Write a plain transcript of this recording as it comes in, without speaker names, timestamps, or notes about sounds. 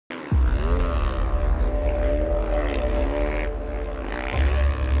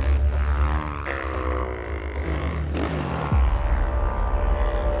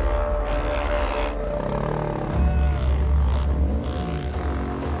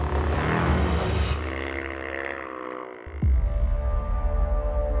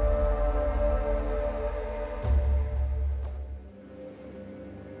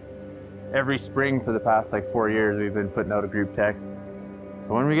every spring for the past like 4 years, we've been putting out a group text.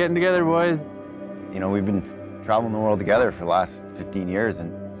 So when are we getting together, boys? You know, we've been traveling the world together for the last 15 years,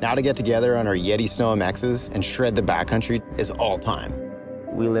 and now to get together on our YETI Snow MXs and shred the backcountry is all time.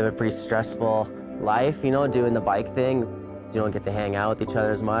 We live a pretty stressful life, you know, doing the bike thing. You don't get to hang out with each other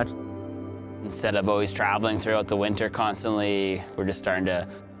as much. Instead of always traveling throughout the winter constantly, we're just starting to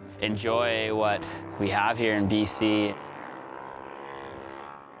enjoy what we have here in BC.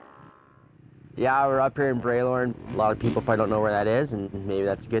 Yeah, we're up here in Bralorne. A lot of people probably don't know where that is, and maybe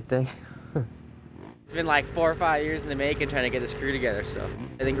that's a good thing. It's been like 4 or 5 years in the making trying to get this crew together, so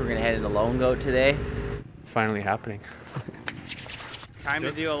I think we're gonna head into Lone Goat today. It's finally happening. Time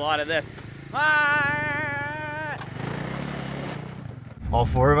to do a lot of this. All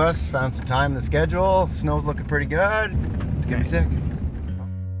 4 of us found some time in the schedule. Snow's looking pretty good. It's gonna be sick.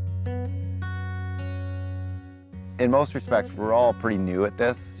 In most respects, we're all pretty new at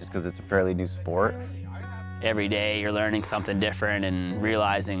this, just because it's a fairly new sport. Every day you're learning something different and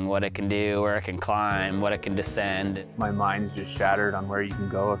realizing what it can do, where it can climb, what it can descend. My mind's just shattered on where you can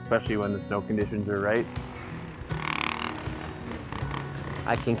go, especially when the snow conditions are right.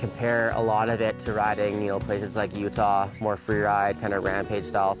 I can compare a lot of it to riding, you know, places like Utah, more free ride, kind of rampage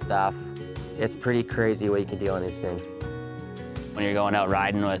style stuff. It's pretty crazy what you can do on these things. When you're going out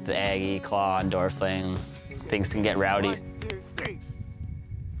riding with the Aggie, Claw, and Doerfling, things can get rowdy. 1, 2, 3.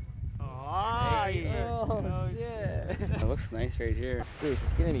 Oh, yeah. It looks nice right here. Dude, it's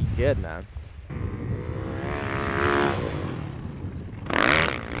gonna be good, man.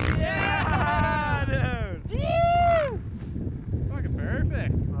 Yeah, dude! Woo! Fucking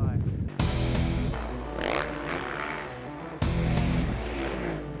perfect.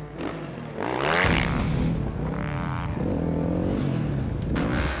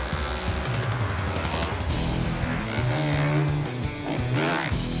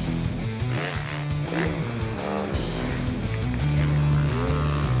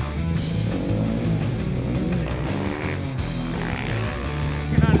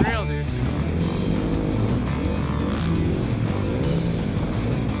 Unreal, dude.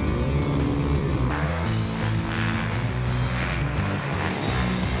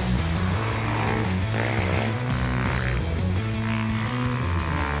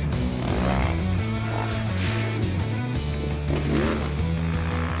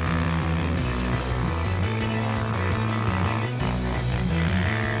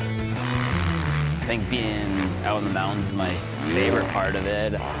 I think being out in the mountains is my favorite part of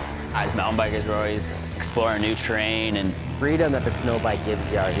it. As mountain bikers, we're always exploring new terrain and Freedom that the snow bike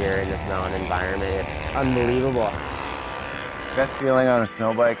gives you out here in this mountain environment, it's unbelievable. Best feeling on a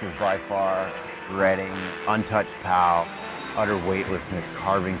snow bike is by far shredding, untouched pow, utter weightlessness,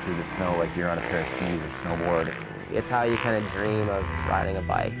 carving through the snow like you're on a pair of skis or snowboard. It's how you kind of dream of riding a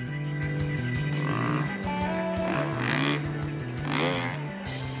bike.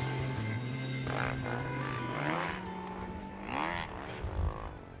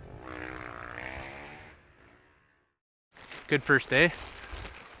 Good first day.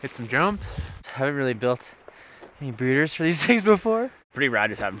 Hit some jumps. Haven't really built any breeders for these things before. Pretty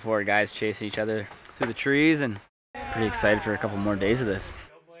rad just having 4 guys chasing each other through the trees, and pretty excited for a couple more days of this.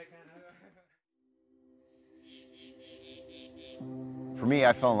 For me,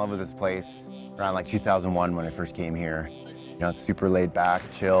 I fell in love with this place around like 2001 when I first came here. You know, it's super laid back,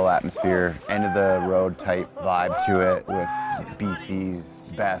 chill atmosphere, end of the road type vibe to it with BC's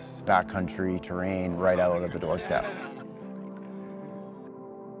best backcountry terrain right out of the doorstep.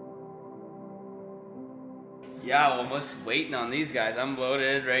 Yeah, well, I'm just waiting on these guys. I'm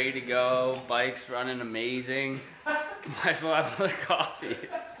loaded, ready to go. Bike's running amazing. Might as well have another coffee.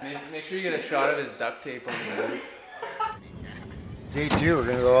 Make sure you get a shot of his duct tape on the boat. Day 2, we're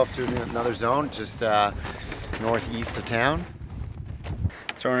gonna go off to another zone just northeast of town.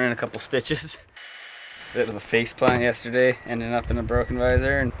 Throwing in a couple stitches. Bit of a face plant yesterday, ending up in a broken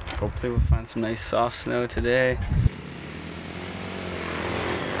visor, and hopefully we'll find some nice soft snow today.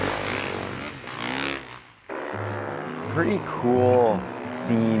 Pretty cool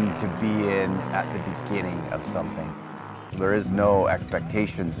scene to be in at the beginning of something. There is no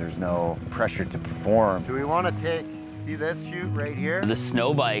expectations, there's no pressure to perform. Do we want to see this shoot right here? the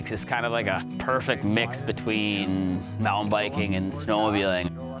snowbikes is kind of like a perfect mix between mountain biking and snowmobiling.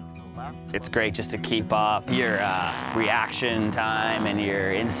 It's great just to keep up your reaction time and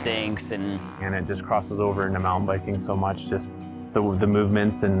your instincts, and it just crosses over into mountain biking so much, just the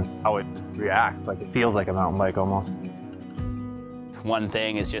movements and how it reacts, like it feels like a mountain bike almost. one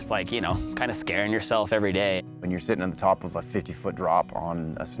thing is just like, you know, kind of scaring yourself every day. When you're sitting on the top of a 50-foot drop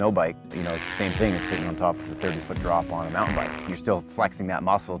on a snow bike, you know, it's the same thing as sitting on top of a 30-foot drop on a mountain bike. You're still flexing that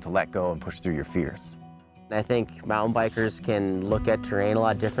muscle to let go and push through your fears. I think mountain bikers can look at terrain a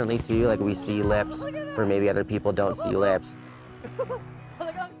lot differently too. Like we see lips where maybe other people don't see lips.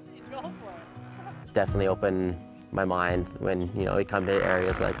 It's definitely opened my mind when, you know, we come to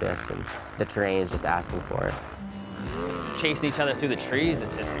areas like this and the terrain is just asking for it. Chasing each other through the trees,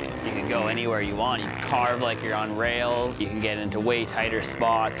 it's just, you can go anywhere you want. You can carve like you're on rails. You can get into way tighter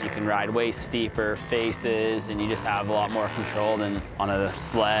spots. You can ride way steeper faces, and you just have a lot more control than on a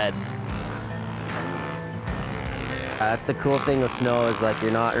sled. That's the cool thing with snow is like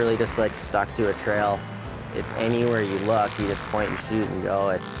you're not really just like stuck to a trail. It's anywhere you look, you just point and shoot and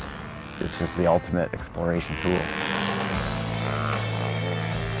go. It's just the ultimate exploration tool.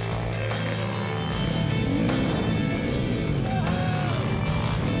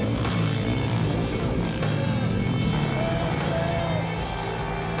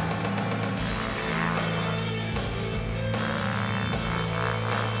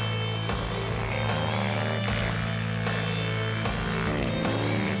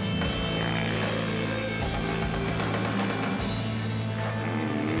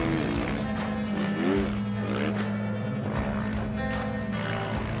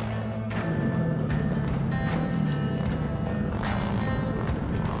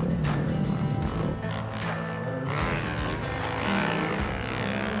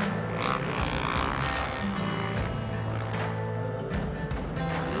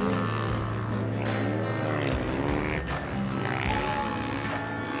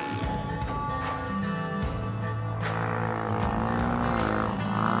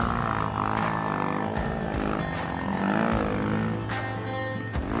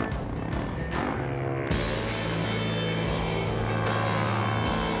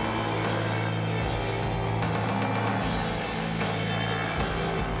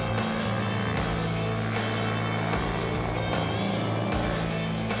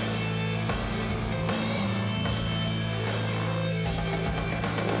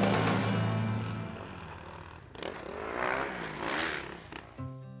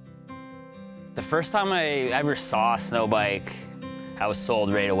 The first time I ever saw a snow bike, I was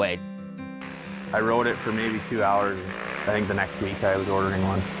sold right away. I rode it for maybe 2 hours. I think the next week I was ordering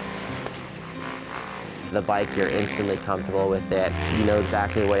one. The bike, you're instantly comfortable with it. You know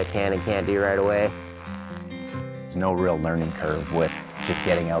exactly what it can and can't do right away. There's no real learning curve with just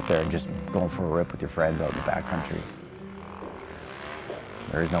getting out there and just going for a rip with your friends out in the backcountry.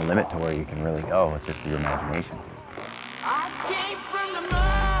 There is no limit to where you can really go. It's just your imagination. I came from the mud.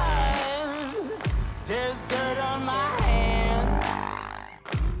 There's dirt on my hands.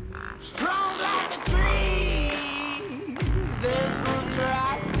 Strong like a tree. There's roots where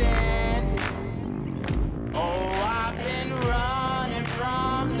I stand. Oh, I've been running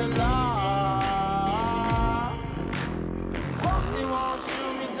from the law. Hope they won't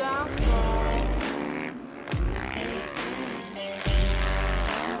shoot me down soon.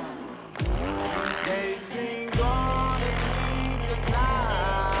 They sing on a sleepless night.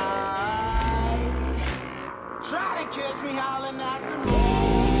 Try to catch me howling at the moon.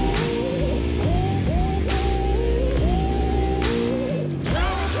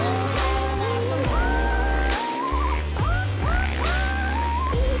 Try to catch me howling at the moon.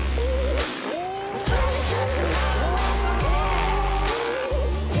 Try to catch me howling at the moon.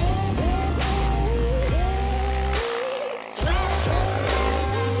 Try to catch me howling at the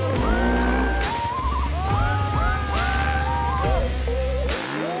moon.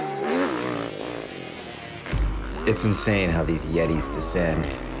 It's insane how these Yetis descend.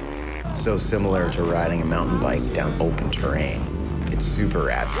 It's so similar to riding a mountain bike down open terrain. It's super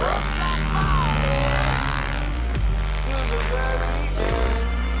rad for us.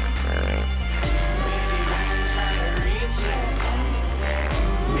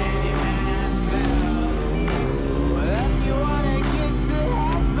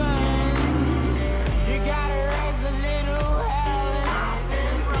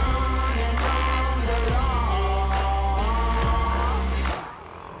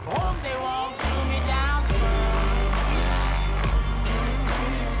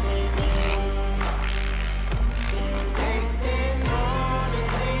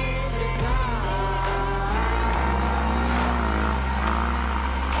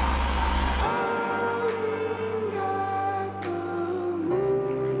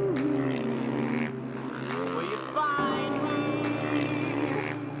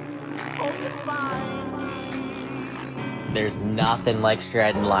 There's nothing like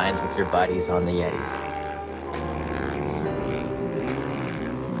shredding lines with your buddies on the Yetis.